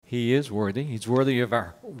He is worthy. He's worthy of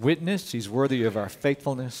our witness. He's worthy of our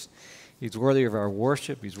faithfulness. He's worthy of our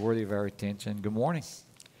worship. He's worthy of our attention. Good morning.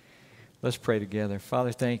 Let's pray together.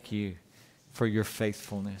 Father, thank you for your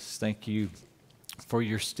faithfulness. Thank you for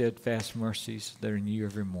your steadfast mercies that are new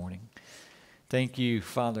every morning. Thank you,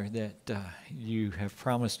 Father, that you have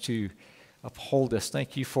promised to uphold us.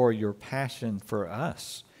 Thank you for your passion for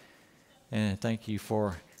us. And thank you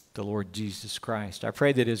for the Lord Jesus Christ. I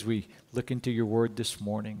pray that as we look into your word this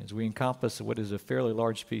morning, as we encompass what is a fairly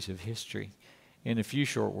large piece of history in a few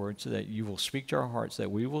short words, that you will speak to our hearts,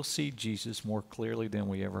 that we will see Jesus more clearly than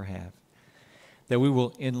we ever have. That we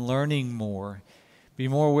will, in learning more, be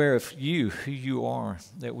more aware of you, who you are,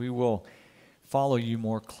 that we will follow you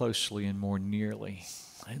more closely and more nearly.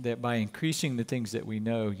 That by increasing the things that we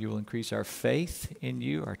know, you will increase our faith in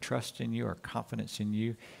you, our trust in you, our confidence in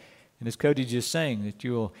you. And as Cody just saying, that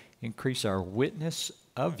you will increase our witness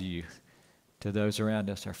of you to those around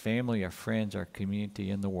us, our family, our friends, our community,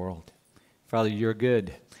 and the world. Father, you're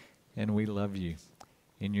good, and we love you.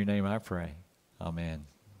 In your name I pray. Amen.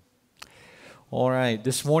 All right,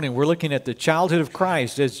 this morning we're looking at the childhood of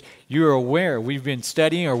Christ. As you're aware, we've been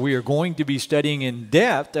studying, or we are going to be studying in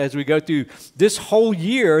depth as we go through this whole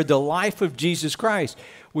year, the life of Jesus Christ.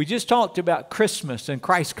 We just talked about Christmas and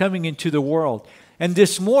Christ coming into the world. And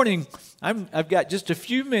this morning, I've got just a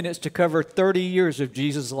few minutes to cover 30 years of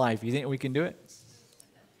Jesus' life. You think we can do it?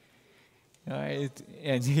 All right.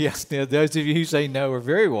 And yes, those of you who say no are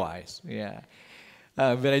very wise. Yeah.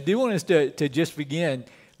 But I do want us to just begin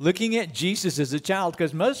looking at Jesus as a child,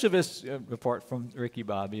 because most of us, apart from Ricky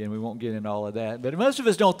Bobby, and we won't get into all of that, but most of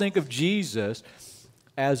us don't think of Jesus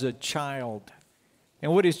as a child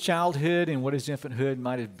and what his childhood and what his infanthood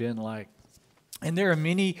might have been like. And there are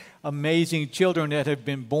many amazing children that have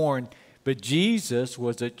been born, but Jesus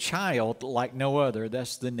was a child like no other.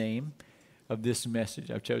 That's the name of this message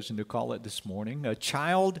I've chosen to call it this morning, a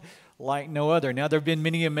child like no other. Now, there have been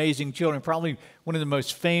many amazing children. Probably one of the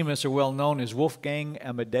most famous or well-known is Wolfgang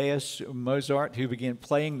Amadeus Mozart, who began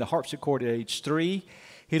playing the harpsichord at age 3.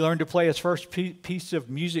 He learned to play his first piece of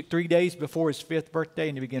music 3 days before his 5th birthday,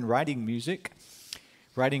 and he began writing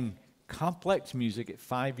complex music at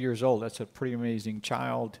 5 years old. That's a pretty amazing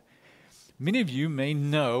child. Many of you may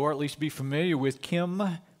know, or at least be familiar with, Kim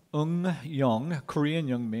Eun-young, a Korean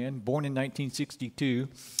young man, born in 1962.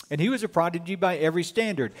 And he was a prodigy by every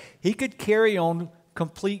standard. He could carry on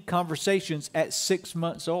complete conversations at 6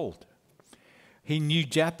 months old. He knew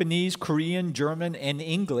Japanese, Korean, German, and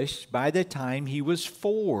English by the time he was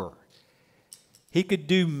 4. He could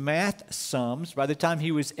do math sums by the time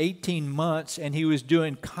he was 18 months, and he was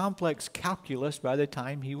doing complex calculus by the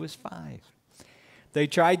time he was 5. They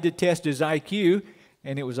tried to test his IQ,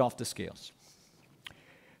 and it was off the scales.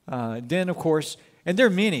 Then, of course, and there are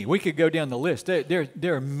many. We could go down the list. There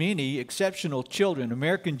are many exceptional children.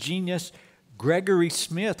 American genius Gregory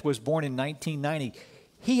Smith was born in 1990.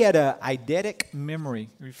 He had an eidetic memory.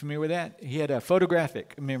 Are you familiar with that? He had a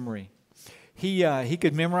photographic memory. He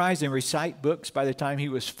could memorize and recite books by the time he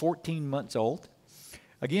was 14 months old.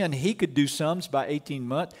 Again, he could do sums by 18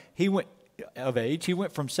 months. He went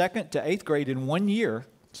from 2nd to 8th grade in 1 year.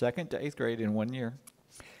 2nd to 8th grade in 1 year.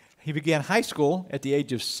 He began high school at the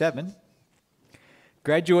age of 7,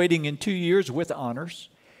 graduating in 2 years with honors.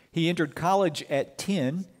 He entered college at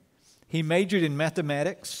 10. He majored in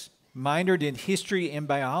mathematics, minored in history and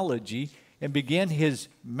biology, and began his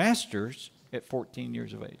master's at 14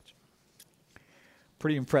 years of age.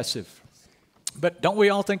 Pretty impressive. But don't we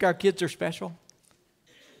all think our kids are special?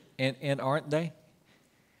 And aren't they?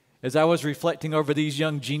 As I was reflecting over these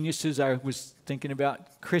young geniuses, I was thinking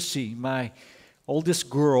about Chrissy, my oldest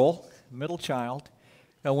girl, middle child,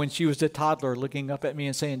 when she was a toddler, looking up at me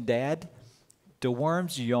and saying, "Dad, do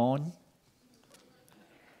worms yawn?"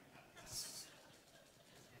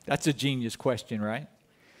 That's a genius question, right?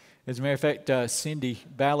 As a matter of fact, Cindy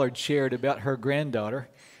Ballard shared about her granddaughter,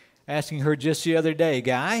 asking her just the other day,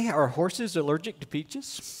 "Guy, are horses allergic to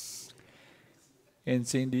peaches?" And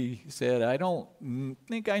Cindy said, "I don't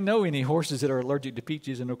think I know any horses that are allergic to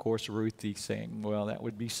peaches." And of course, Ruthie saying, "Well, that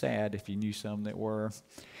would be sad if you knew some that were."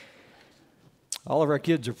 All of our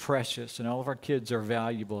kids are precious and all of our kids are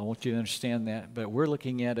valuable. I want you to understand that. But we're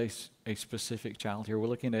looking at a specific child here. We're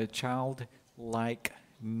looking at a child like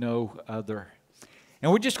no other.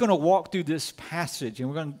 And we're just going to walk through this passage and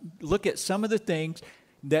we're going to look at some of the things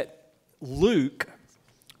that Luke,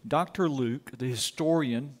 Dr. Luke, the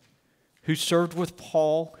historian, who served with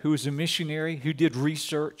Paul, who was a missionary, who did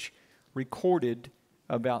research, recorded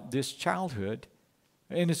about this childhood.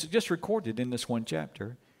 And it's just recorded in this one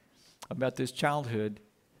chapter about this childhood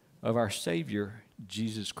of our Savior,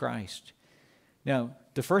 Jesus Christ. Now,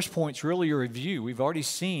 the first point's really a review. We've already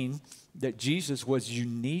seen that Jesus was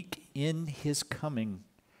unique in his coming.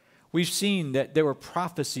 We've seen that there were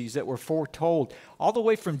prophecies that were foretold all the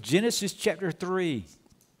way from Genesis chapter 3,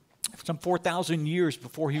 some 4,000 years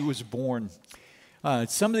before he was born.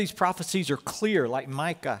 Some of these prophecies are clear, like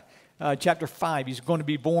Micah chapter 5. He's going to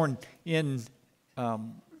be born in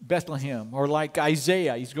Bethlehem. Or like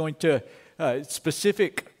Isaiah, he's going to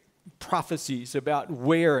specific prophecies about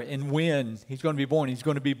where and when he's going to be born. He's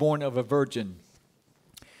going to be born of a virgin.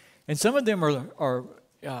 And some of them are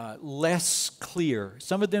less clear.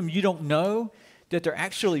 Some of them you don't know that they're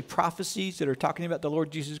actually prophecies that are talking about the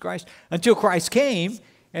Lord Jesus Christ until Christ came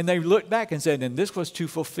and they looked back and said, and this was to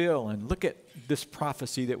fulfill. And look at this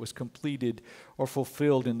prophecy that was completed or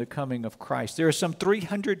fulfilled in the coming of Christ. There are some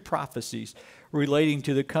 300 prophecies relating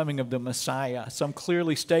to the coming of the Messiah. Some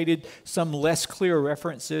clearly stated, some less clear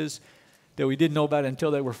references that we didn't know about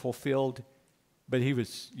until they were fulfilled. But he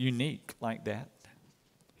was unique like that.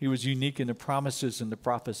 He was unique in the promises and the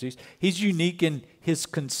prophecies. He's unique in his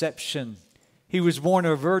conception. He was born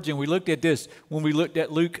of a virgin. We looked at this when we looked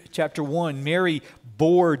at Luke chapter 1. Mary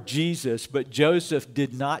bore Jesus, but Joseph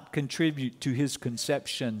did not contribute to his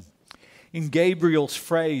conception. In Gabriel's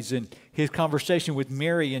phrase in his conversation with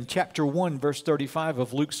Mary in chapter 1, verse 35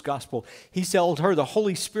 of Luke's gospel, he told her, the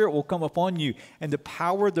Holy Spirit will come upon you, and the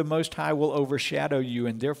power of the Most High will overshadow you,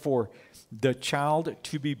 and therefore the child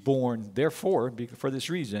to be born. Therefore, for this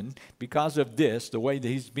reason, because of this, the way that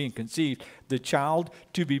he's being conceived, the child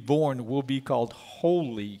to be born will be called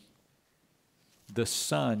Holy, the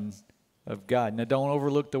Son of God. Now, don't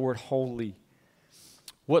overlook the word holy.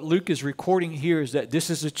 What Luke is recording here is that this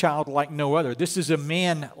is a child like no other. This is a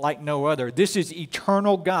man like no other. This is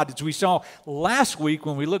eternal God. As we saw last week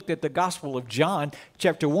when we looked at the Gospel of John,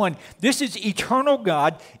 chapter 1, this is eternal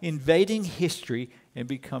God invading history and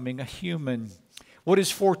becoming a human. What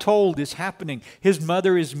is foretold is happening. His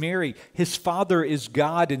mother is Mary. His father is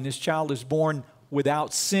God, and this child is born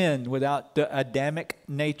without sin, without the Adamic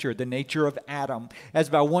nature, the nature of Adam. As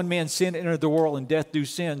by one man sin entered the world and death through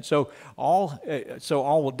sin, so all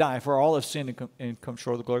will die, for all have sinned and come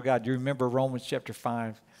short of the glory of God. Do you remember Romans chapter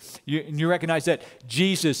 5? You recognize that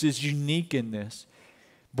Jesus is unique in this.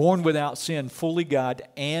 Born without sin, fully God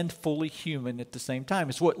and fully human at the same time.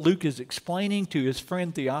 It's what Luke is explaining to his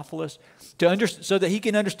friend Theophilus so that he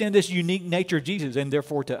can understand this unique nature of Jesus, and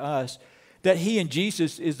therefore to us, that he and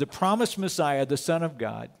Jesus is the promised Messiah, the Son of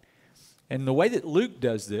God. And the way that Luke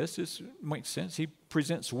does this makes sense. He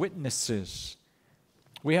presents witnesses.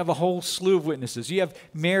 We have a whole slew of witnesses. You have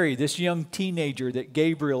Mary, this young teenager that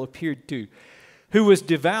Gabriel appeared to, who was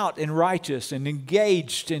devout and righteous and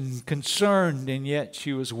engaged and concerned, and yet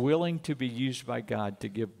she was willing to be used by God to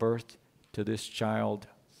give birth to this child.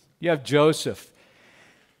 You have Joseph,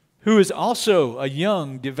 who is also a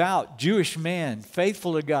young, devout Jewish man,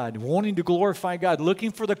 faithful to God, wanting to glorify God,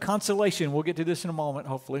 looking for the consolation. We'll get to this in a moment,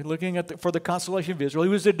 hopefully. Looking for the consolation of Israel. He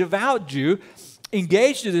was a devout Jew,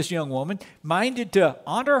 engaged to this young woman, minded to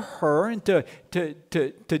honor her and to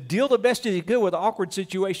deal the best that he could with an awkward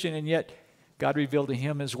situation, and yet God revealed to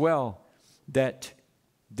him as well that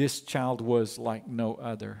this child was like no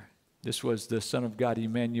other. This was the Son of God,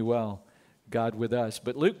 Emmanuel, God with us.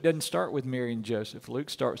 But Luke doesn't start with Mary and Joseph.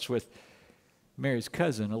 Luke starts with Mary's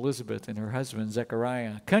cousin, Elizabeth, and her husband,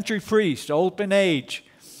 Zechariah. Country priest, old in age.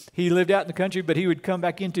 He lived out in the country, but he would come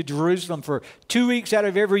back into Jerusalem for 2 weeks out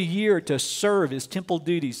of every year to serve his temple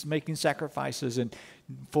duties, making sacrifices and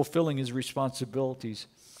fulfilling his responsibilities.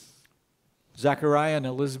 Zechariah and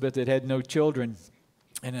Elizabeth had no children,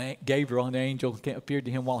 and Gabriel, an angel, appeared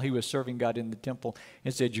to him while he was serving God in the temple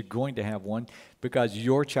and said, you're going to have one because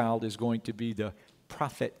your child is going to be the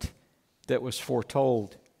prophet that was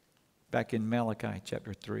foretold back in Malachi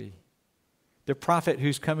chapter 3. The prophet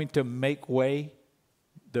who's coming to make way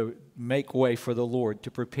for the Lord,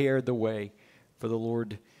 to prepare the way for the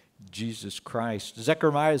Lord Jesus Christ.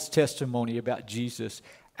 Zechariah's testimony about Jesus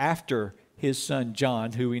after his son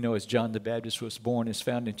John, who we know as John the Baptist, was born, is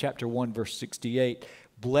found in chapter 1, verse 68.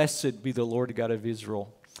 Blessed be the Lord God of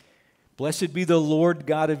Israel. Blessed be the Lord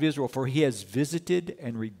God of Israel, for he has visited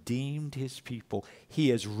and redeemed his people. He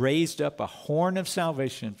has raised up a horn of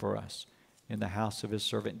salvation for us in the house of his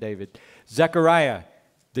servant David. Zechariah,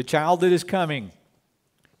 the child that is coming,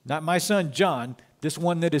 not my son John, this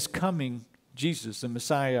one that is coming, Jesus, the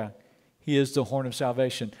Messiah, he is the horn of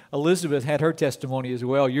salvation. Elizabeth had her testimony as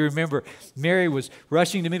well. You remember Mary was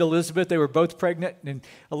rushing to meet Elizabeth. They were both pregnant, and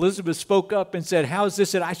Elizabeth spoke up and said, how is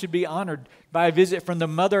this that I should be honored by a visit from the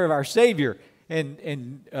mother of our Savior?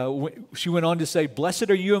 And she went on to say,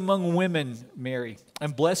 blessed are you among women, Mary,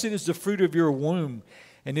 and blessed is the fruit of your womb.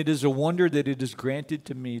 And it is a wonder that it is granted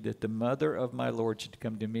to me that the mother of my Lord should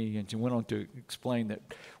come to me. And she went on to explain that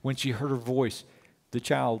when she heard her voice, the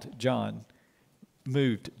child, John,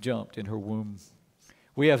 jumped in her womb.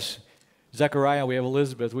 We have Zechariah, we have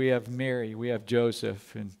Elizabeth, we have Mary, we have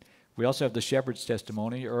Joseph, and we also have the shepherd's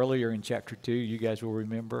testimony. Earlier in chapter 2, you guys will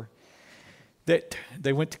remember that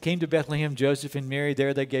they came to Bethlehem, Joseph and Mary.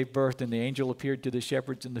 There they gave birth, and the angel appeared to the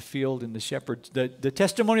shepherds in the field, and the shepherds, the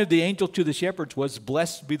testimony of the angel to the shepherds was,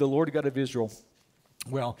 "Blessed be the Lord God of Israel."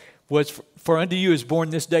 Well, for unto you is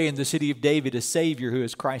born this day in the city of David a Savior who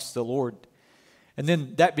is Christ the Lord. And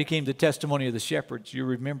then that became the testimony of the shepherds. You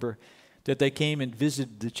remember that they came and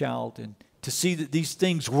visited the child, and to see that these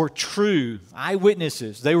things were true,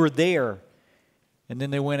 eyewitnesses, they were there. And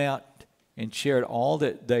then they went out and shared all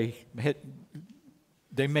that they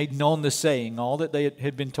made known the saying, all that they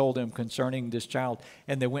had been told them concerning this child,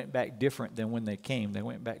 and they went back different than when they came. They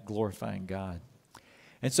went back glorifying God.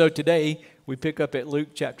 And so today we pick up at Luke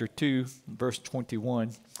chapter 2, verse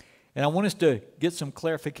 21. And I want us to get some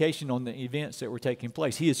clarification on the events that were taking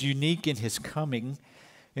place. He is unique in his coming.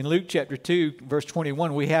 In Luke chapter 2, verse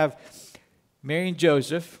 21, we have Mary and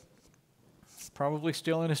Joseph, probably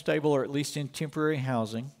still in a stable or at least in temporary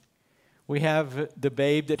housing. We have the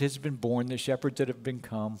babe that has been born, the shepherds that have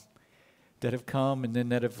come and then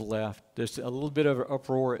that have left. There's a little bit of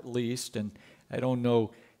uproar at least, and I don't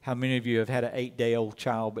know how many of you have had an 8-day-old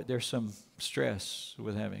child, but there's some stress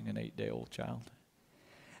with having an 8-day-old child.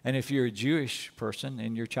 And if you're a Jewish person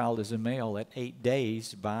and your child is a male, at 8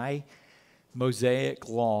 days, by Mosaic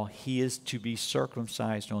law, he is to be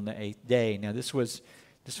circumcised on the 8th day. Now, this was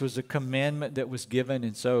a commandment that was given,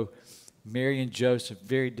 and so Mary and Joseph,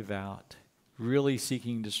 very devout, really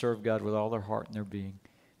seeking to serve God with all their heart and their being.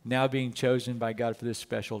 Now being chosen by God for this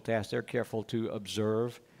special task, they're careful to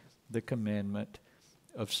observe the commandment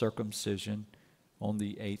of circumcision on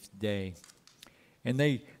the 8th day. And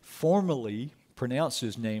they formally pronounced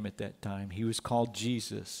his name at that time. He was called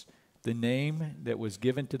Jesus, the name that was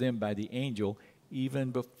given to them by the angel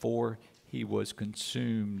even before he was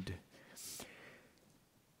consumed.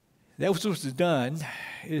 That was what was done.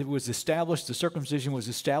 It was established, the circumcision was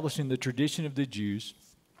established in the tradition of the Jews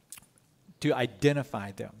to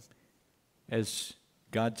identify them as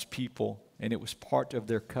God's people, and it was part of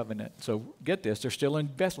their covenant. So get this, they're still in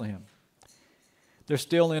Bethlehem. They're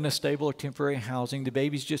still in a stable or temporary housing. The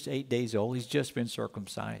baby's just 8 days old. He's just been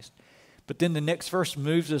circumcised. But then the next verse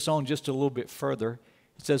moves us on just a little bit further.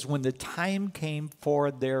 It says, when the time came for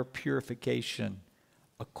their purification,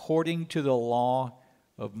 according to the law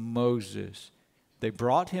of Moses, they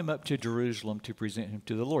brought him up to Jerusalem to present him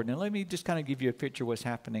to the Lord. Now let me just kind of give you a picture of what's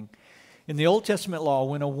happening. In the Old Testament law,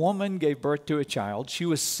 when a woman gave birth to a child, she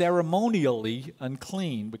was ceremonially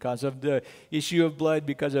unclean because of the issue of blood,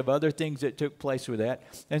 because of other things that took place with that.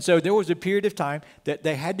 And so there was a period of time that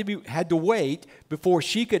they had to wait before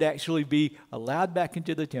she could actually be allowed back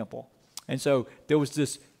into the temple. And so there was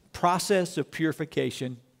this process of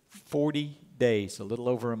purification, 40 days, a little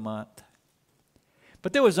over a month.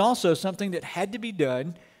 But there was also something that had to be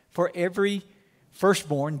done for every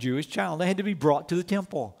firstborn Jewish child. They had to be brought to the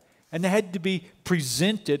temple. And they had to be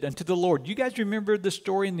presented unto the Lord. You guys remember the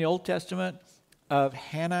story in the Old Testament of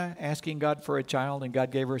Hannah asking God for a child, and God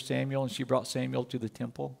gave her Samuel, and she brought Samuel to the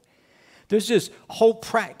temple? There's this whole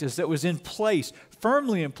practice that was in place,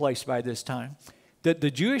 firmly in place by this time, that the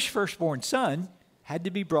Jewish firstborn son had to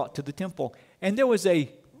be brought to the temple. And there was a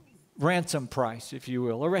ransom price, if you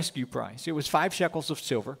will, a rescue price. It was 5 shekels of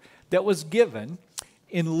silver that was given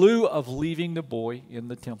in lieu of leaving the boy in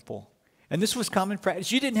the temple. And this was common practice.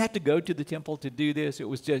 You didn't have to go to the temple to do this. It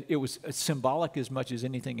was symbolic as much as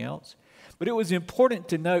anything else. But it was important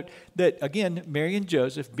to note that, again, Mary and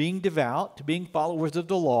Joseph, being devout, being followers of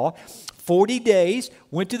the law, 40 days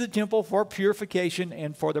went to the temple for purification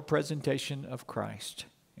and for the presentation of Christ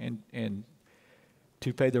and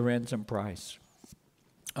to pay the ransom price.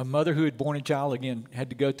 A mother who had born a child, again, had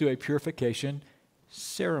to go through a purification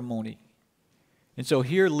ceremony. And so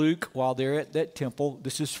here Luke, while they're at that temple,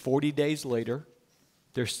 this is 40 days later,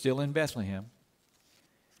 they're still in Bethlehem.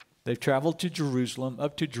 They've traveled to Jerusalem,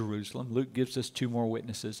 up to Jerusalem. Luke gives us 2 more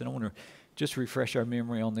witnesses, and I want to just refresh our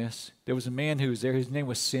memory on this. There was a man who was there. His name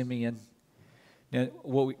was Simeon. Now,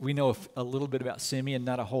 we know a little bit about Simeon,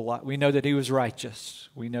 not a whole lot. We know that he was righteous.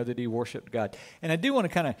 We know that he worshiped God. And I do want to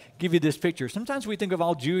kind of give you this picture. Sometimes we think of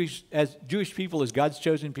all Jewish people as God's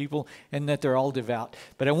chosen people and that they're all devout.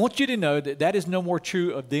 But I want you to know that that is no more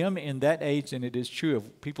true of them in that age than it is true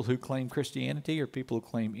of people who claim Christianity or people who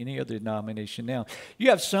claim any other denomination now. You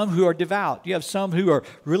have some who are devout. You have some who are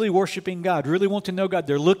really worshiping God, really want to know God.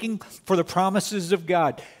 They're looking for the promises of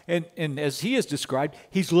God. And as he is described,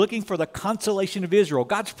 he's looking for the consolation of Israel,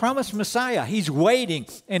 God's promised Messiah. He's waiting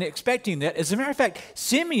and expecting that. As a matter of fact,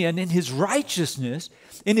 Simeon, in his righteousness,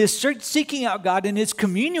 in his seeking out God, in his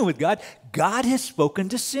communion with God, God has spoken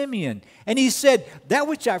to Simeon. And he said, that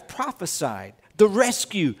which I've prophesied, the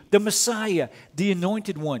rescue, the Messiah, the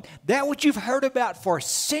anointed one, that which you've heard about for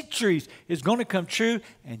centuries is going to come true,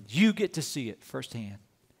 and you get to see it firsthand.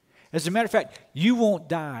 As a matter of fact, you won't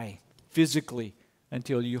die physically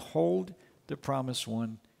until you hold the promised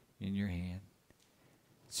one in your hand.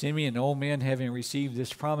 Simeon, old man, having received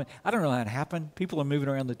this promise, I don't know how it happened. People are moving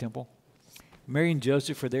around the temple. Mary and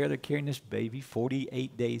Joseph are there. They're carrying this baby, 40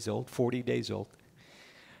 days old.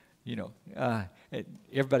 You know,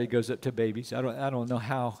 everybody goes up to babies. I don't know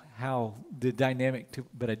how the dynamic,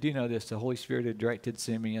 but I do know this. The Holy Spirit had directed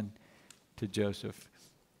Simeon to Joseph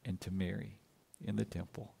and to Mary in the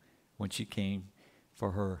temple when she came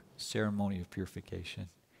for her ceremony of purification.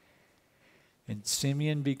 And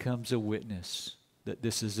Simeon becomes a witness that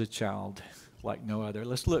this is a child like no other.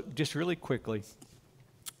 Let's look just really quickly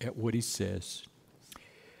at what he says.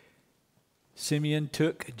 Simeon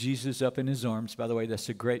took Jesus up in his arms. By the way, that's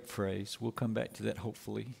a great phrase. We'll come back to that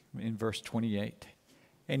hopefully in verse 28.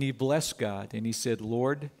 And he blessed God and he said,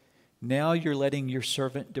 Lord, now you're letting your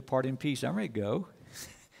servant depart in peace. I'm ready to go.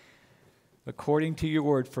 According to your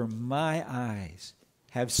word, for my eyes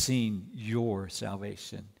have seen your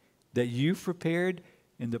salvation, that you've prepared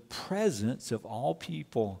in the presence of all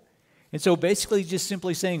people. And so basically just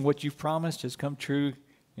simply saying what you've promised has come true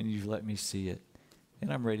and you've let me see it.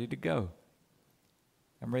 And I'm ready to go.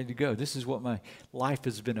 I'm ready to go. This is what my life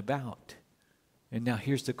has been about. And now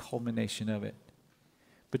here's the culmination of it.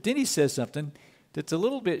 But then he says something that's a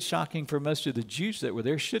little bit shocking for most of the Jews that were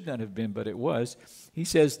there. Should not have been, but it was. He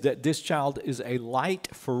says that this child is a light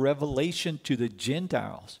for revelation to the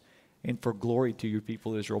Gentiles and for glory to your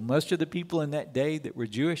people Israel. Most of the people in that day that were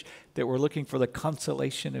Jewish, that were looking for the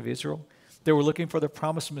consolation of Israel, they were looking for the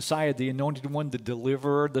promised Messiah, the anointed one, the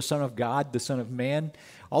deliverer, the Son of God, the Son of Man.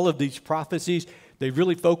 All of these prophecies, they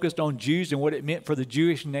really focused on Jews and what it meant for the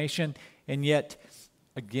Jewish nation. And yet,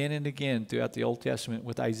 again and again throughout the Old Testament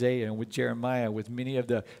with Isaiah and with Jeremiah, with many of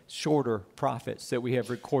the shorter prophets that we have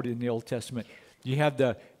recorded in the Old Testament, you have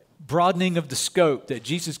the broadening of the scope that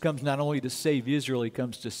Jesus comes not only to save Israel, he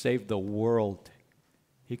comes to save the world.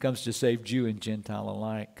 He comes to save Jew and Gentile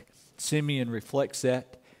alike. Simeon reflects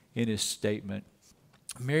that in his statement.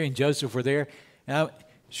 Mary and Joseph were there. Now,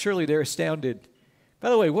 surely they're astounded. By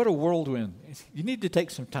the way, what a whirlwind. You need to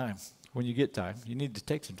take some time. When you get time, you need to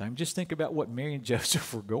take some time. Just think about what Mary and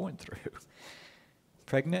Joseph were going through.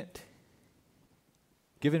 Pregnant,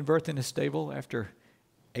 giving birth in a stable after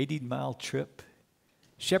 80-mile trip,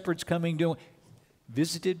 shepherds coming to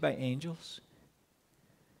visited by angels,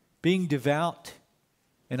 being devout,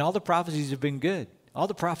 and all the prophecies have been good. All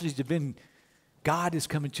the prophecies have been, God is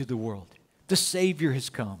coming to the world. The Savior has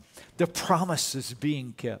come. The promise is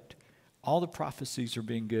being kept. All the prophecies are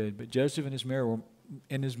being good, but Joseph and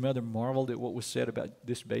his mother marveled at what was said about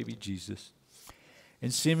this baby Jesus.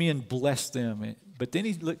 And Simeon blessed them. But then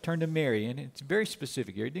he turned to Mary, and it's very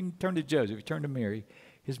specific here. He didn't turn to Joseph. He turned to Mary,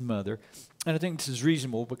 his mother. And I think this is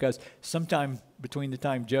reasonable because sometime between the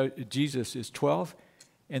time Jesus is 12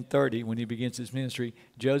 and 30, when he begins his ministry,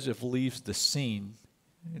 Joseph leaves the scene.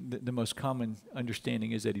 The most common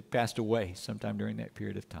understanding is that he passed away sometime during that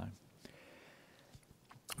period of time.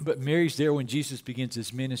 But Mary's there when Jesus begins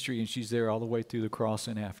his ministry, and she's there all the way through the cross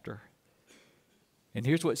and after. And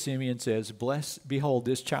here's what Simeon says, behold,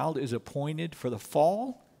 this child is appointed for the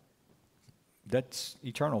fall. That's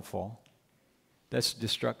eternal fall. That's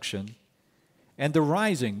destruction. And the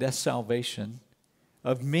rising, that's salvation,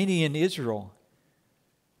 of many in Israel.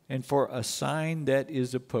 And for a sign that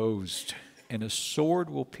is opposed, and a sword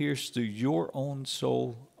will pierce through your own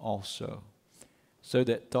soul also, so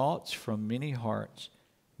that thoughts from many hearts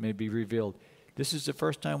may be revealed. This is the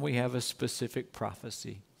first time we have a specific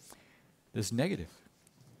prophecy that's negative,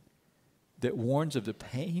 that warns of the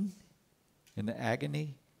pain and the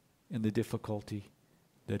agony and the difficulty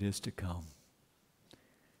that is to come.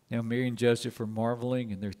 Now, Mary and Joseph are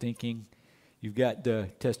marveling and they're thinking. You've got the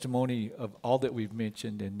testimony of all that we've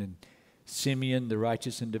mentioned, and then Simeon, the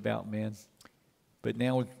righteous and devout man. But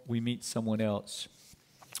now we meet someone else.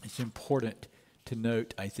 It's important to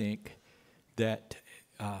note, I think, that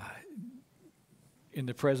in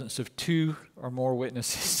the presence of two or more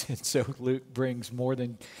witnesses, and so Luke brings more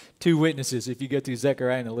than two witnesses. If you go through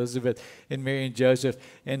Zechariah and Elizabeth and Mary and Joseph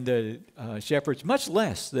and the shepherds, much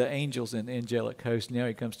less the angels and angelic host, now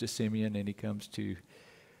he comes to Simeon and he comes to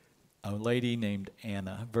a lady named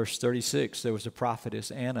Anna. Verse 36, there was a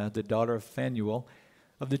prophetess, Anna, the daughter of Phanuel,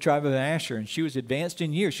 of the tribe of Asher, and she was advanced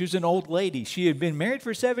in years. She was an old lady. She had been married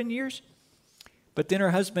for 7 years, but then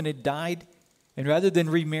her husband had died, and rather than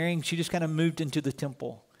remarrying, she just kind of moved into the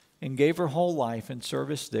temple and gave her whole life in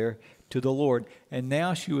service there to the Lord. And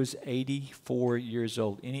now she was 84 years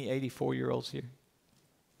old. Any 84-year-olds here?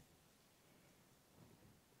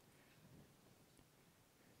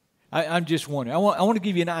 I'm just wondering. I want to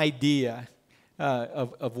give you an idea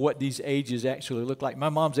of what these ages actually look like. My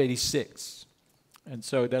mom's 86, and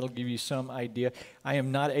so that'll give you some idea. I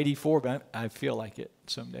am not 84, but I feel like it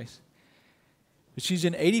some days. But she's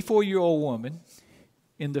an 84-year-old woman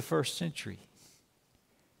in the first century,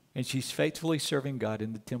 and she's faithfully serving God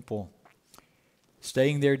in the temple,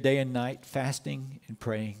 staying there day and night, fasting and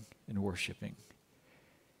praying and worshiping.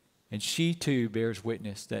 And she too bears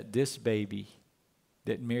witness that this baby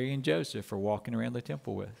that Mary and Joseph are walking around the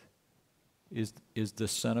temple with is the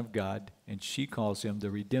Son of God, and she calls him the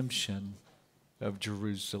redemption of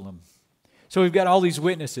Jerusalem. So we've got all these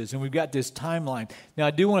witnesses, and we've got this timeline. Now,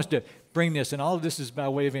 I do want us to bring this, and all of this is by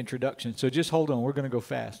way of introduction, so just hold on. We're going to go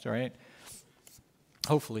fast, all right?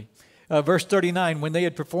 Hopefully. Verse 39, when they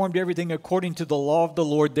had performed everything according to the law of the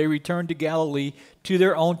Lord, they returned to Galilee, to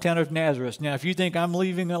their own town of Nazareth. Now, if you think I'm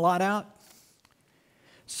leaving a lot out,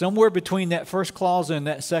 somewhere between that first clause and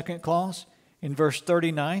that second clause, in verse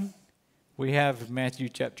 39, we have Matthew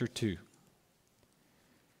chapter 2.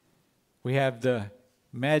 We have the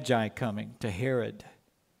Magi coming to Herod,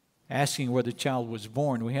 asking where the child was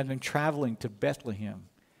born. We have them traveling to Bethlehem,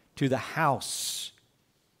 to the house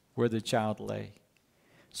where the child lay.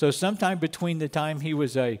 So sometime between the time he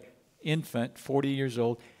was an infant, 40 years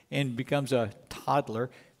old, and becomes a toddler,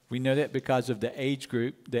 we know that because of the age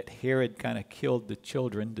group that Herod kind of killed the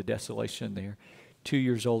children, the desolation there, 2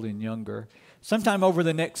 years old and younger. Sometime over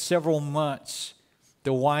the next several months,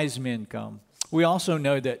 the wise men come. We also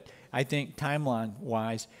know that, I think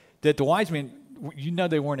timeline-wise, that the wise men, you know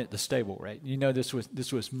they weren't at the stable, right? You know this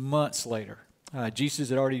was months later. Jesus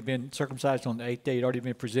had already been circumcised on the 8th day. He'd already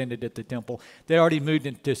been presented at the temple. They'd already moved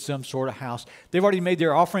into some sort of house. They've already made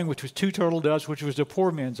their offering, which was 2 turtle doves, which was the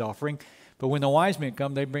poor man's offering. But when the wise men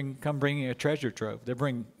come, they come bringing a treasure trove. They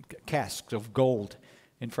bring casks of gold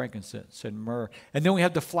and frankincense and myrrh. And then we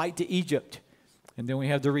have the flight to Egypt. And then we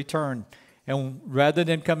have the return. And rather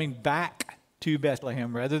than coming back to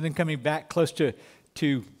Bethlehem, rather than coming back close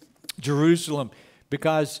to Jerusalem,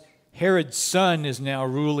 because Herod's son is now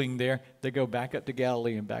ruling there, they go back up to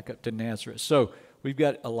Galilee and back up to Nazareth. So we've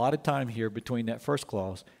got a lot of time here between that first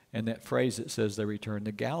clause and that phrase that says they returned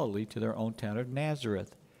to Galilee, to their own town of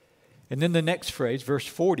Nazareth. And then the next phrase, verse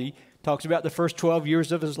 40, talks about the first 12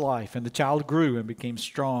 years of his life. And the child grew and became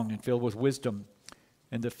strong and filled with wisdom.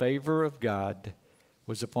 And the favor of God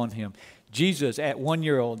was upon him. Jesus at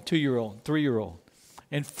 1-year-old, 2-year-old, 3-year-old,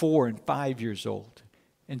 and 4 and 5 years old,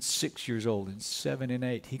 and 6 years old, and 7 and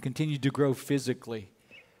 8. He continued to grow physically.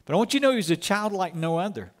 But I want you to know he was a child like no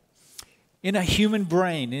other. In a human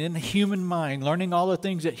brain and in a human mind, learning all the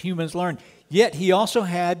things that humans learn. Yet he also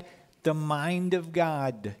had the mind of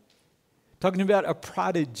God. Talking about a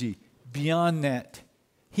prodigy. Beyond that,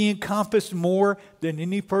 he encompassed more than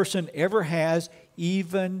any person ever has,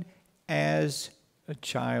 even as a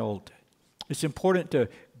child. It's important to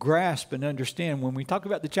grasp and understand when we talk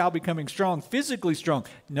about the child becoming strong, physically strong,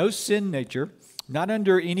 no sin nature, not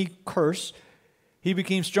under any curse. He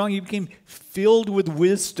became strong. He became filled with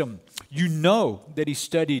wisdom. You know that he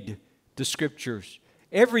studied the Scriptures.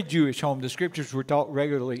 Every Jewish home, the Scriptures were taught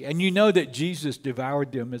regularly. And you know that Jesus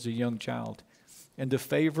devoured them as a young child. And the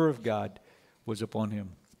favor of God was upon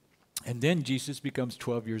him. And then Jesus becomes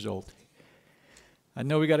 12 years old. I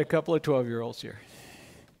know we got a couple of 12-year-olds here.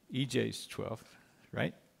 EJ's 12,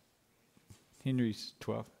 right? Henry's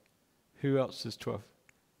 12. Who else is 12?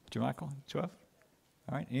 Jermichael, 12?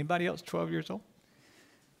 All right. Anybody else 12 years old?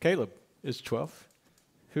 Caleb is 12.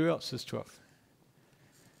 Who else is 12?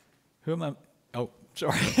 Who am I? Oh,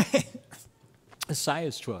 sorry.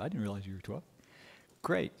 Isaiah's 12. I didn't realize you were 12.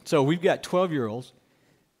 Great. So we've got 12-year-olds.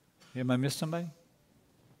 Am I missed somebody?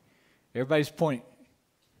 Everybody's pointing.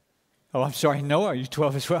 Oh, I'm sorry. Noah, are you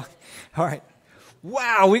 12 as well? All right.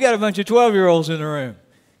 Wow, we got a bunch of 12-year-olds in the room.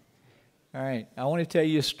 All right. I want to tell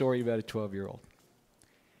you a story about a 12-year-old.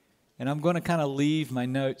 And I'm going to kind of leave my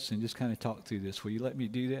notes and just kind of talk through this. Will you let me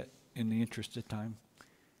do that in the interest of time?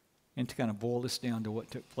 And to kind of boil this down to what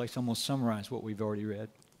took place, I'm going to summarize what we've already read.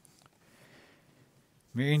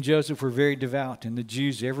 Mary and Joseph were very devout, and the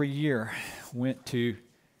Jews every year went to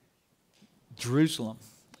Jerusalem,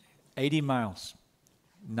 80 miles,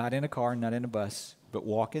 not in a car, not in a bus, but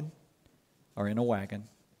walking or in a wagon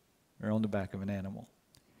or on the back of an animal.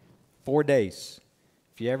 4 days.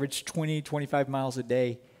 If If you average 20, 25 miles a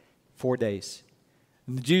day, 4 days.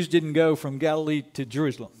 And the Jews didn't go from Galilee to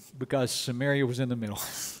Jerusalem because Samaria was in the middle.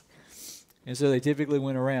 And so they typically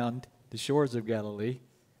went around the shores of Galilee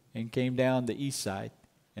and came down the east side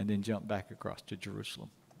and then jumped back across to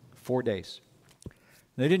Jerusalem. 4 days.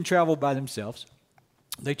 They didn't travel by themselves.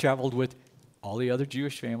 They traveled with all the other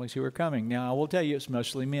Jewish families who were coming. Now, I will tell you, it's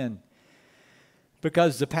mostly men.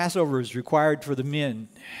 Because the Passover is required for the men,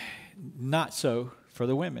 not so for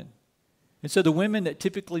the women. And so the women that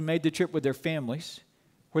typically made the trip with their families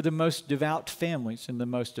were the most devout families and the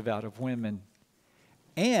most devout of women.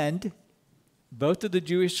 And both of the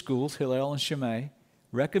Jewish schools, Hillel and Shammai,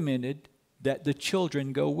 recommended that the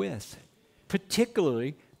children go with,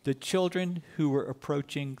 particularly the children who were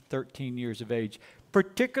approaching 13 years of age,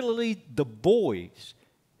 particularly the boys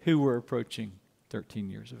who were approaching 13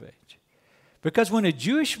 years of age. Because when a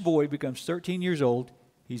Jewish boy becomes 13 years old,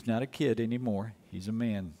 he's not a kid anymore, he's a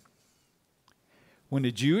man. When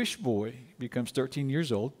a Jewish boy becomes 13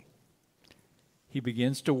 years old, he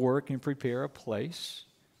begins to work and prepare a place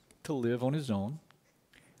to live on his own,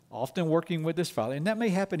 often working with his father. And that may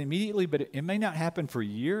happen immediately, but it may not happen for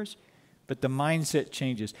years, but the mindset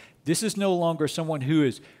changes. This is no longer someone who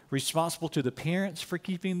is responsible to the parents for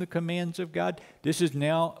keeping the commands of God. This is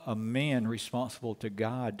now a man responsible to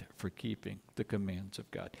God for keeping the commands of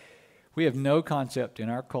God. We have no concept in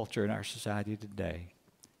our culture, in our society today,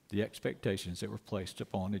 the expectations that were placed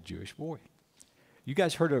upon a Jewish boy. You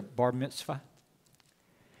guys heard of bar mitzvah?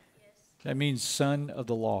 Yes. That means son of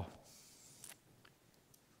the law.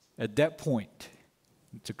 At that point,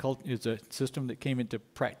 it's a system that came into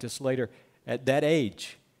practice later. At that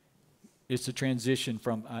age, it's a transition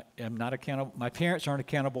from I'm not accountable. My parents aren't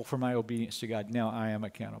accountable for my obedience to God. Now I am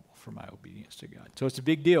accountable for my obedience to God. So it's a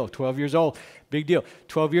big deal. 12 years old, big deal.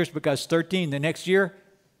 12 years because 13, the next year,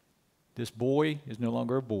 this boy is no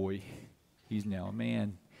longer a boy. He's now a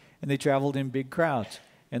man. And they traveled in big crowds.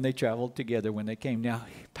 And they traveled together when they came. Now,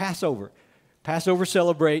 Passover. Passover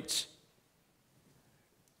celebrates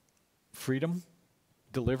freedom,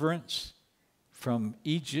 deliverance from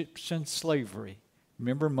Egyptian slavery.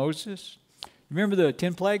 Remember Moses? Remember the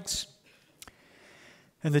 10 plagues?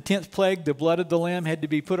 And the 10th plague, the blood of the lamb had to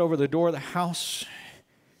be put over the door of the house.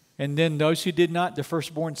 And then those who did not, the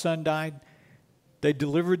firstborn son died. God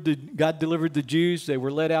delivered the Jews. They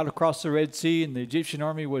were led out across the Red Sea, and the Egyptian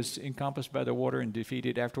army was encompassed by the water and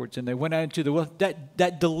defeated afterwards. And they went out into the wilderness.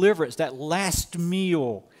 That deliverance, that last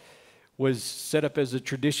meal, was set up as a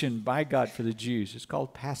tradition by God for the Jews. It's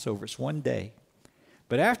called Passover. It's one day.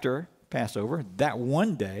 But after Passover, that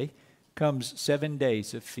one day, comes 7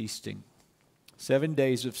 days of feasting, 7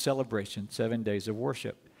 days of celebration, 7 days of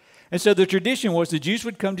worship. And so the tradition was the Jews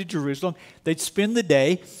would come to Jerusalem. They'd spend the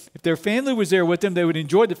day. If their family was there with them, they would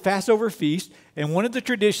enjoy the Passover feast. And one of the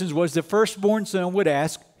traditions was the firstborn son would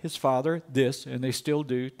ask his father this, and they still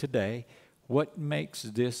do today, what makes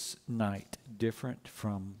this night different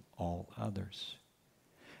from all others?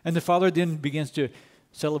 And the father then begins to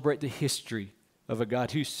celebrate the history of a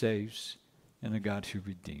God who saves and a God who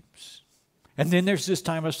redeems. And then there's this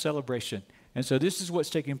time of celebration. And so this is what's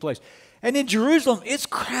taking place. And in Jerusalem, it's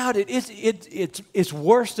crowded. It's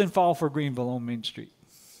worse than Fall for Greenville on Main Street.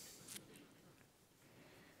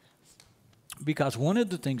 Because one of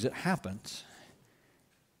the things that happens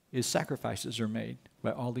is sacrifices are made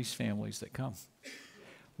by all these families that come.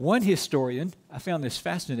 One historian, I found this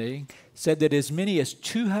fascinating, said that as many as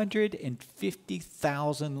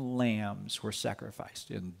 250,000 lambs were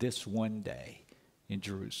sacrificed in this one day in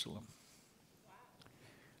Jerusalem.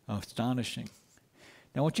 Oh, astonishing.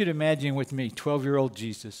 Now I want you to imagine with me 12-year-old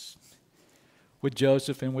Jesus with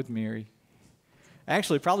Joseph and with Mary.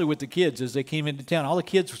 Actually, probably with the kids as they came into town. All the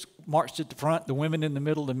kids marched at the front, the women in the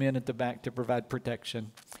middle, the men at the back to provide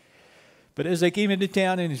protection. But as they came into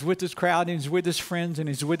town, and he's with his crowd, and he's with his friends, and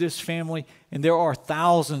he's with his family, and there are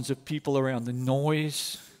thousands of people around. The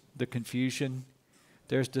noise, the confusion,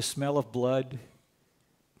 there's the smell of blood,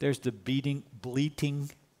 there's the bleating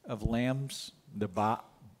of lambs, the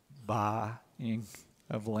baaing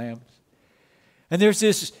of lambs. And there's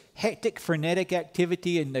this hectic, frenetic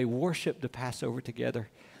activity, and they worship the Passover together.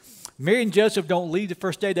 Mary and Joseph don't leave the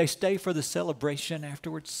first day. They stay for the celebration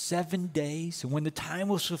afterwards, 7 days. And when the time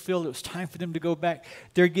was fulfilled, it was time for them to go back.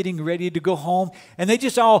 They're getting ready to go home. And they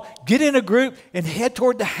just all get in a group and head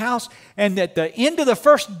toward the house. And at the end of the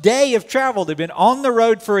first day of travel, they've been on the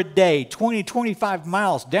road for a day, 20, 25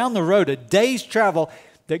 miles down the road, a day's travel.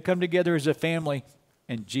 They come together as a family,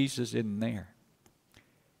 and Jesus isn't there.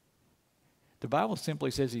 The Bible simply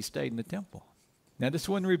says he stayed in the temple. Now, this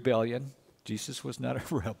wasn't rebellion. Jesus was not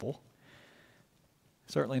a rebel.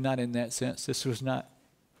 Certainly not in that sense. This was not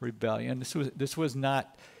rebellion. This was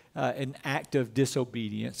not an act of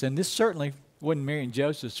disobedience. And this certainly wasn't Mary and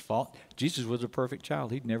Joseph's fault. Jesus was a perfect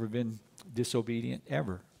child. He'd never been disobedient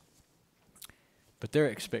ever. But their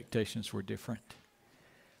expectations were different.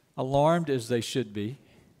 Alarmed as they should be,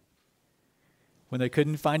 when they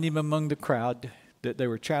couldn't find him among the crowd that they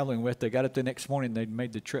were traveling with, they got up the next morning, they'd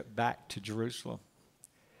made the trip back to Jerusalem.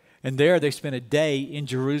 And there they spent a day in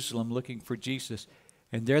Jerusalem looking for Jesus.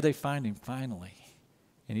 And there they find him finally.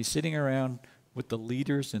 And he's sitting around with the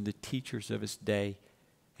leaders and the teachers of his day.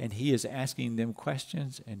 And he is asking them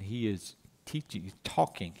questions, and he is teaching,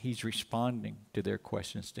 talking. He's responding to their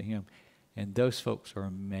questions to him. And those folks are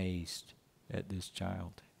amazed at this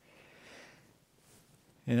child.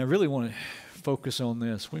 And I really want to focus on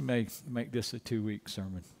this. We may make this a 2-week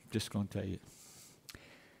sermon. Just going to tell you.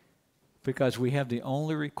 Because we have the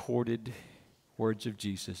only recorded words of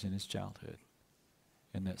Jesus in his childhood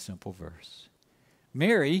in that simple verse.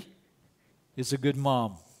 Mary is a good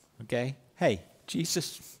mom, okay? Hey,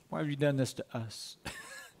 Jesus, why have you done this to us?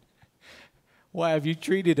 Why have you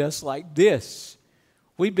treated us like this?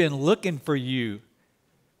 We've been looking for you,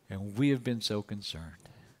 and we have been so concerned.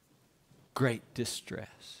 Great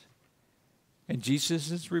distress. And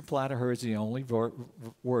Jesus' reply to her is the only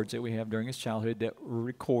words that we have during his childhood that were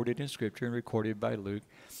recorded in Scripture and recorded by Luke.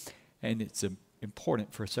 And it's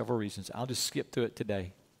important for several reasons. I'll just skip through it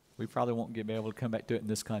today. We probably won't be able to come back to it in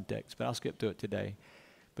this context, but I'll skip through it today.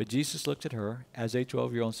 But Jesus looked at her as a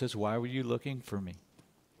 12-year-old and says, "Why were you looking for me?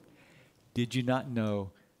 Did you not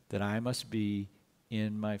know that I must be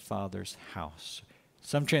in my Father's house?"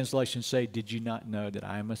 Some translations say, "Did you not know that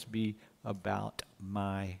I must be about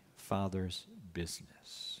my Father's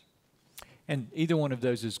business?" And either one of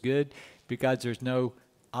those is good because there's no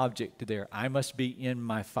object there. I must be in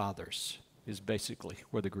my Father's is basically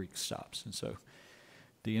where the Greek stops. And so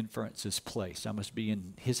the inference is place. I must be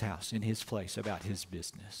in his house, in his place, about his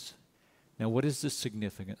business. Now, what is the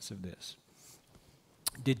significance of this?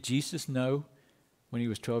 Did Jesus know when he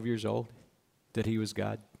was 12 years old that he was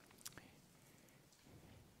God?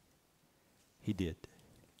 He did.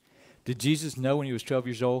 Did Jesus know when he was 12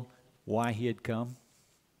 years old why he had come?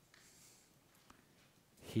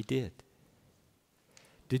 He did.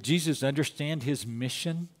 Did Jesus understand his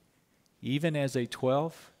mission even as a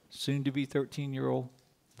 12, soon to be 13-year-old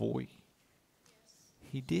boy? Yes.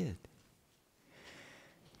 He did.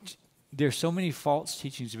 There's so many false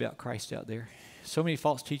teachings about Christ out there. So many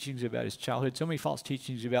false teachings about his childhood. So many false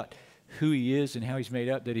teachings about who he is and how he's made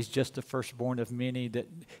up, that he's just the firstborn of many, that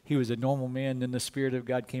he was a normal man, then the Spirit of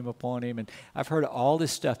God came upon him. And I've heard all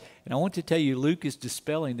this stuff. And I want to tell you, Luke is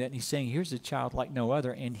dispelling that, and he's saying, here's a child like no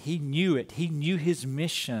other. And he knew it. He knew his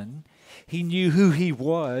mission. He knew who he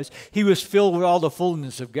was. He was filled with all the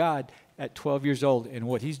fullness of God at 12 years old. And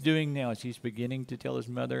what he's doing now is he's beginning to tell his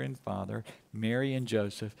mother and father, Mary and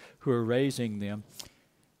Joseph, who are raising them,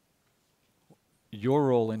 your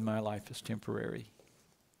role in my life is temporary.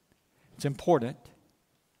 It's important,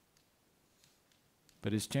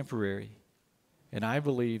 but it's temporary. And I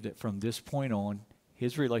believe that from this point on,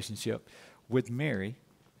 his relationship with Mary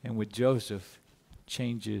and with Joseph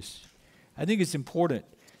changes. I think it's important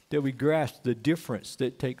that we grasp the difference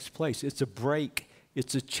that takes place. It's a break.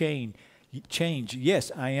 It's a change.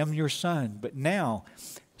 Yes, I am your son, but now,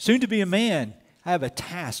 soon to be a man, I have a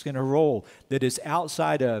task and a role that is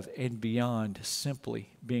outside of and beyond simply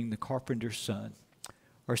being the carpenter's son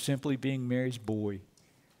or simply being Mary's boy.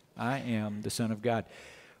 I am the Son of God.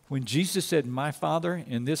 When Jesus said, my Father,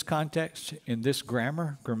 in this context, in this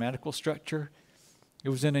grammatical structure, it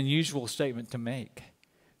was an unusual statement to make.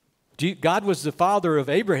 God was the father of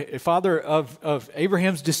Abraham, father of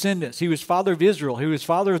Abraham's descendants. He was father of Israel. He was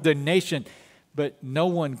father of the nation. But no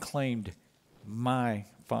one claimed my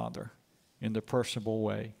Father in the personable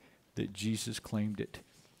way that Jesus claimed it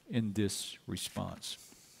in this response.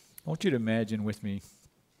 I want you to imagine with me,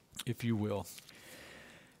 if you will,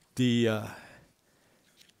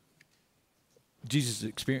 Jesus'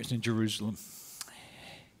 experience in Jerusalem.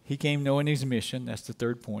 He came knowing his mission. That's the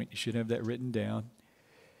third point. You should have that written down.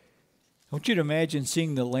 I want you to imagine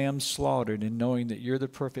seeing the lamb slaughtered and knowing that you're the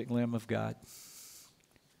perfect Lamb of God.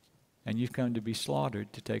 And you've come to be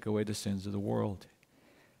slaughtered to take away the sins of the world.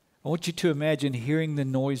 I want you to imagine hearing the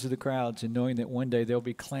noise of the crowds and knowing that one day they'll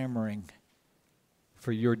be clamoring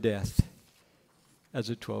for your death as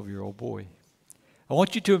a 12-year-old boy. I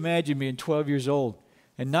want you to imagine being 12 years old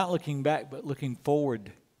and not looking back but looking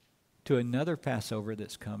forward to another Passover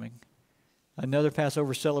that's coming. Another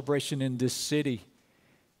Passover celebration in this city,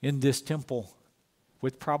 in this temple,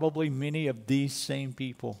 with probably many of these same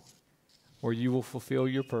people, where you will fulfill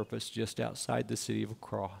your purpose just outside the city of a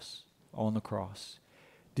cross, on the cross.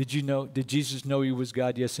 Did Jesus know he was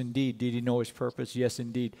God? Yes, indeed. Did he know his purpose? Yes,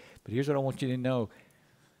 indeed. But here's what I want you to know.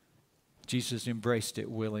 Jesus embraced it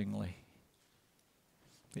willingly.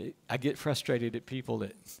 I get frustrated at people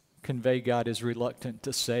that convey God as reluctant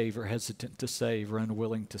to save or hesitant to save or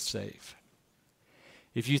unwilling to save.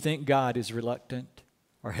 If you think God is reluctant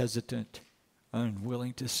or hesitant,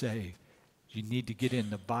 unwilling to save, you need to get in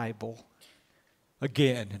the Bible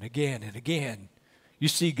again and again and again. You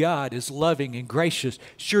see God is loving and gracious.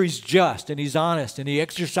 Sure, he's just and he's honest and he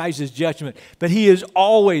exercises judgment, but he is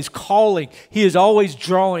always calling. He is always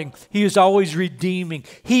drawing. He is always redeeming.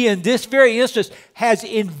 He, in this very instance, has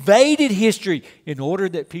invaded history in order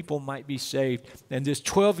that people might be saved. And this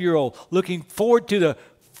 12-year-old, looking forward to the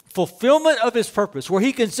fulfillment of his purpose, where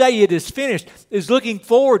he can say it is finished, is looking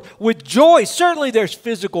forward with joy. Certainly there's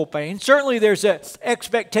physical pain. Certainly there's that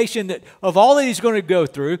expectation that of all that he's going to go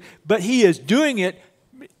through, but he is doing it.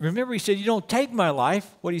 Remember, he said, you don't take my life.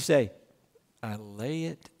 What do you say? I lay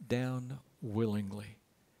it down willingly,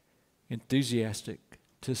 enthusiastic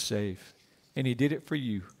to save. And he did it for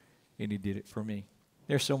you, and he did it for me.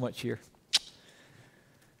 There's so much here.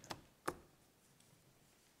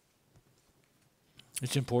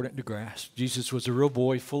 It's important to grasp. Jesus was a real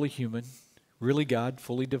boy, fully human, really God,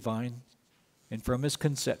 fully divine, and from his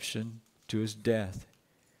conception to his death.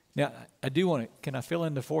 Now, I do want to, can I fill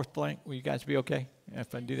in the fourth blank? Will you guys be okay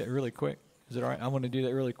if I do that really quick? Is it all right? I want to do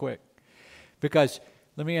that really quick. Because,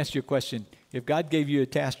 let me ask you a question. If God gave you a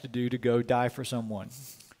task to do to go die for someone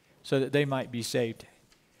so that they might be saved,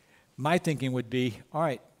 my thinking would be, all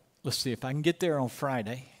right, let's see, if I can get there on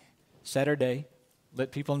Friday, Saturday,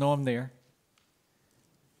 let people know I'm there.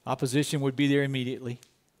 Opposition would be there immediately.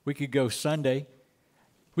 We could go Sunday.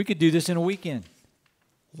 We could do this in a weekend.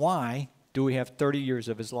 Why do we have 30 years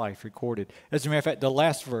of his life recorded? As a matter of fact, the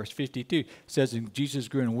last verse, 52, says, and Jesus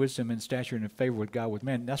grew in wisdom and stature and in favor with God with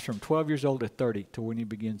men. That's from 12 years old to 30 to when he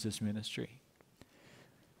begins this ministry.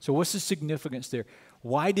 So what's the significance there?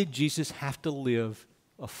 Why did Jesus have to live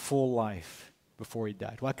a full life before he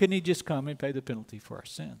died? Why couldn't he just come and pay the penalty for our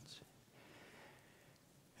sins?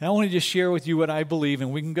 And I want to just share with you what I believe,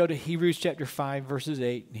 and we can go to Hebrews chapter 5, verses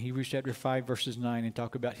 8, and Hebrews chapter 5, verses 9, and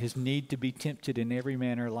talk about his need to be tempted in every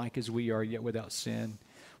manner like as we are, yet without sin.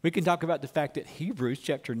 We can talk about the fact that Hebrews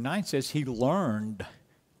chapter 9 says he learned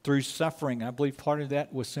through suffering. I believe part of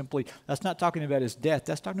that was simply, that's not talking about his death,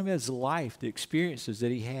 that's talking about his life, the experiences that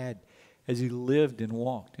he had as he lived and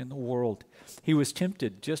walked in the world. He was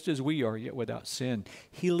tempted just as we are, yet without sin.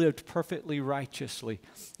 He lived perfectly righteously.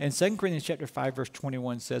 And 2 Corinthians chapter 5, verse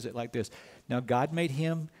 21 says it like this. Now God made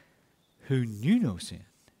him who knew no sin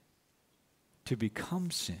to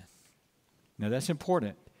become sin. Now that's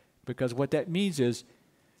important, because what that means is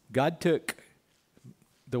God took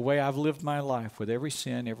the way I've lived my life with every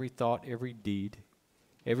sin, every thought, every deed,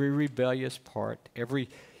 every rebellious part, every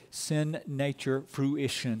sin nature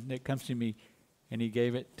fruition that comes to me, and he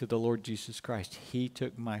gave it to the Lord Jesus Christ. He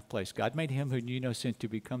took my place. God made him who knew no sin to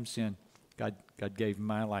become sin. God gave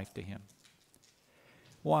my life to him.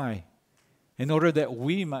 Why? In order that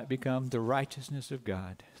we might become the righteousness of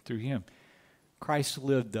God through him. Christ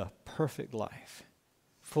lived the perfect life,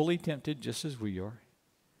 fully tempted just as we are,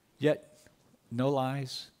 yet no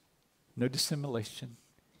lies, no dissimulation,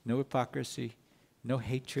 no hypocrisy, no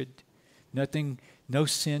hatred, nothing, no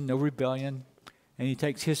sin, no rebellion. And he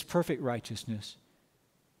takes his perfect righteousness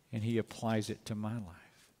and he applies it to my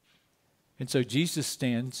life. And so Jesus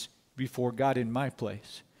stands before God in my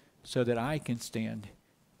place so that I can stand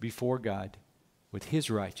before God with his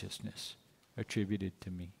righteousness attributed to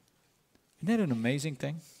me. Isn't that an amazing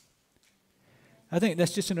thing? I think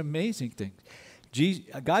that's just an amazing thing.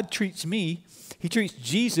 God treats me, he treats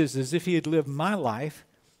Jesus as if he had lived my life.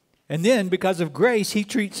 And then because of grace, he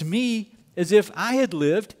treats me as if I had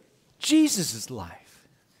lived Jesus' life.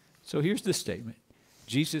 So here's the statement.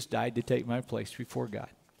 Jesus died to take my place before God.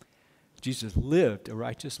 Jesus lived a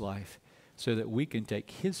righteous life so that we can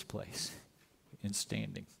take his place in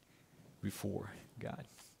standing before God.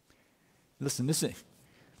 Listen,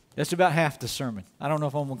 that's about half the sermon. I don't know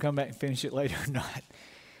if I'm going to come back and finish it later or not.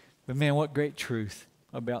 But man, what great truth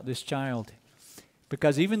about this child.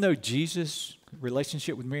 Because even though Jesus'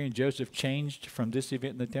 relationship with Mary and Joseph changed from this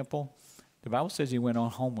event in the temple, the Bible says he went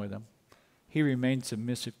on home with them. He remained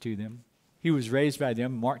submissive to them. He was raised by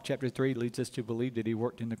them. Mark chapter 3 leads us to believe that he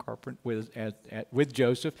worked in the carpenter with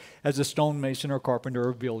Joseph as a stonemason or carpenter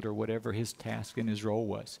or builder, whatever his task and his role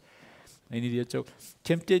was. And he did so.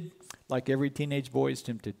 Tempted like every teenage boy is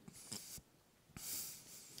tempted.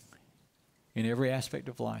 In every aspect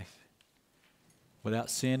of life. Without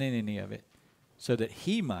sin in any of it. So that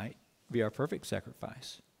he might be our perfect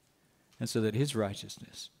sacrifice. and so that his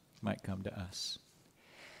righteousness might come to us.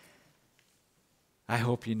 I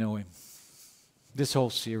hope you know him. This whole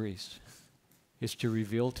series is to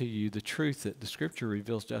reveal to you the truth that the Scripture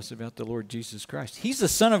reveals to us about the Lord Jesus Christ. He's the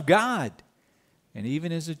Son of God. And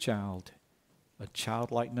even as a child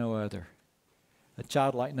like no other. A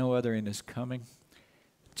child like no other in his coming.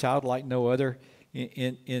 A child like no other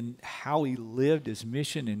in how he lived his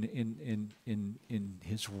mission in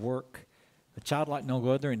his work. A child like no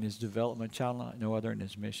other in his development. A child like no other in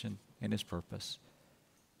his mission and his purpose.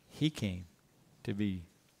 He came to be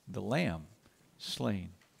the Lamb slain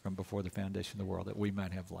from before the foundation of the world that we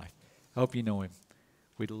might have life. I hope you know him.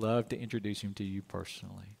 We'd love to introduce him to you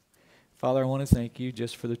personally. Father, I want to thank you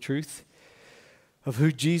just for the truth of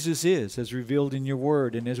who Jesus is as revealed in your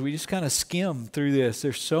word. And as we just kind of skim through this,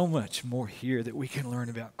 there's so much more here that we can learn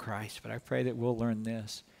about Christ. But I pray that we'll learn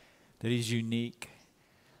this, that he's unique,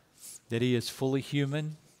 that he is fully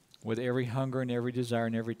human with every hunger and every desire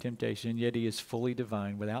and every temptation, yet he is fully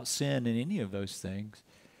divine without sin in any of those things,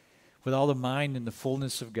 with all the mind and the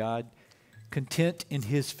fullness of God, content in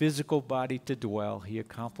his physical body to dwell. He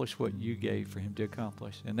accomplished what you gave for him to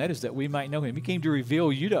accomplish, and that is that we might know him. He came to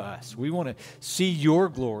reveal you to us. We want to see your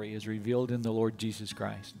glory as revealed in the Lord Jesus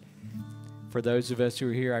Christ. For those of us who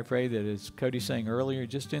are here, I pray that, as Cody sang earlier,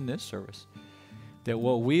 just in this service, that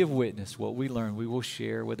what we have witnessed, what we learned, we will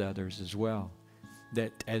share with others as well.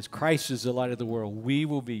 That as Christ is the light of the world, we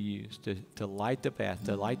will be used to light the path,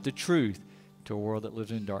 to light the truth to a world that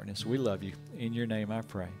lives in darkness. We love you. In your name I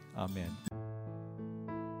pray. Amen.